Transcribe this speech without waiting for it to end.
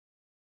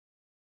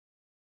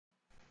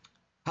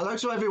Hello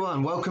to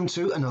everyone, welcome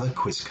to another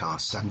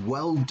quizcast, and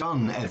well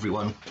done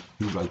everyone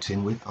who wrote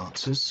in with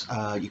answers.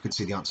 You can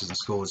see the answers and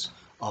scores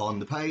on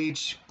the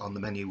page, on the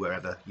menu,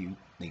 wherever you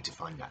need to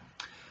find that.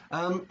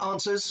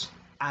 Answers,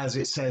 as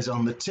it says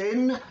on the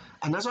tin,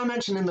 and as I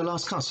mentioned in the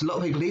last cast, a lot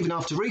of people, even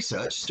after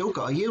research, still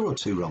got a year or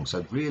two wrong.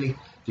 So really, if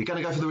you're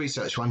going to go for the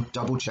research one,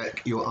 double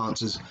check your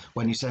answers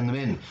when you send them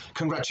in.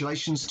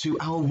 Congratulations to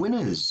our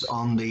winners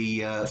on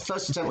the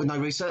first attempt with no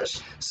research.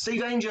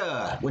 Steve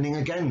Danger winning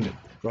again,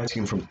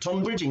 writing in from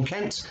Tonbridge in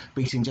Kent,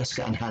 beating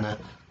Jessica and Hannah,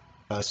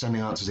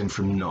 sending answers in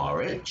from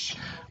Norwich.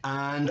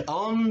 And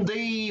on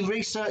the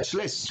research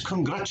list,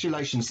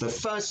 congratulations, the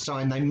first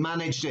time they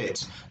managed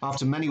it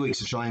after many weeks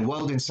of trying.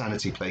 World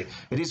Insanity plea.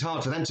 It is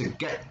hard for them to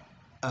get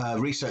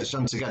research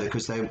done together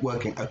because they're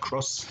working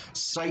across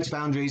state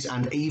boundaries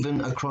and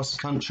even across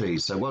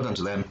countries. So well done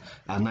to them.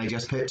 And they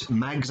just picked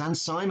Mags and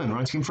Simon,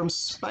 writing from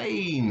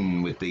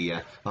Spain with the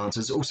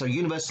answers. Also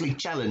universally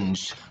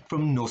challenged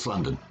from North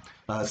London.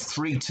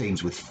 3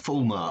 teams with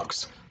full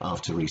marks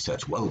after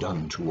research. Well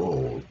done to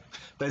all.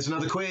 There's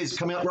another quiz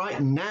coming up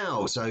right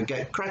now, so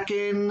get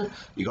cracking.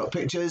 You got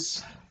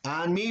pictures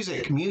and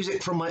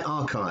music from my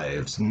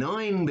archives.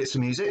 9 bits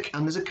of music,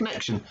 and there's a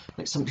connection.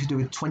 It's something to do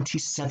with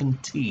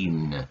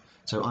 2017.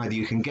 So either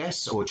you can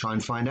guess or try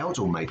and find out,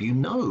 or maybe you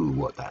know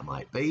what that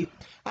might be.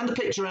 And a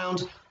picture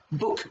round.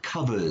 Book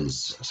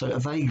covers, so a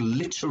vague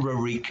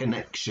literary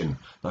connection,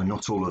 though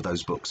not all of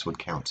those books would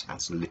count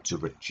as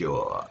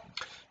literature.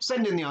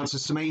 Send in the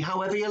answers to me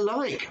however you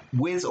like,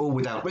 with or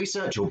without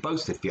research, or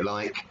both if you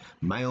like.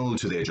 Mail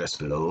to the address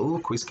below,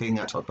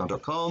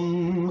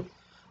 quizking@hotmail.com.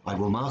 I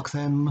will mark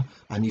them,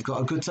 and you've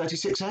got a good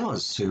 36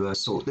 hours to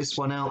sort this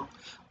one out.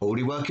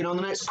 Already working on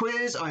the next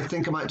quiz. I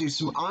think I might do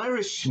some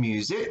Irish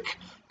music,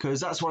 because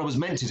that's what I was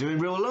meant to do in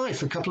real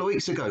life a couple of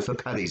weeks ago for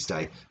Paddy's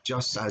Day,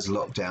 just as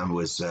lockdown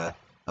was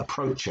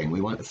approaching.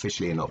 We weren't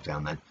officially in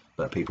lockdown then,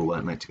 but people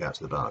weren't meant to go out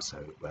to the bar, so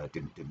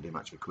didn't do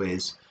much of a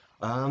quiz.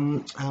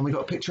 And we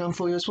got a picture on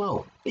for you as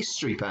well.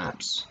 History,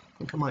 perhaps. I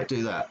think I might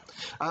do that.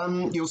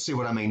 You'll see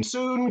what I mean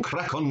soon.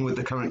 Crack on with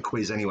the current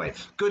quiz anyway.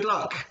 Good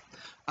luck,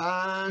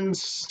 and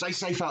stay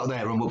safe out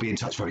there, and we'll be in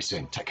touch very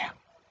soon. Take care.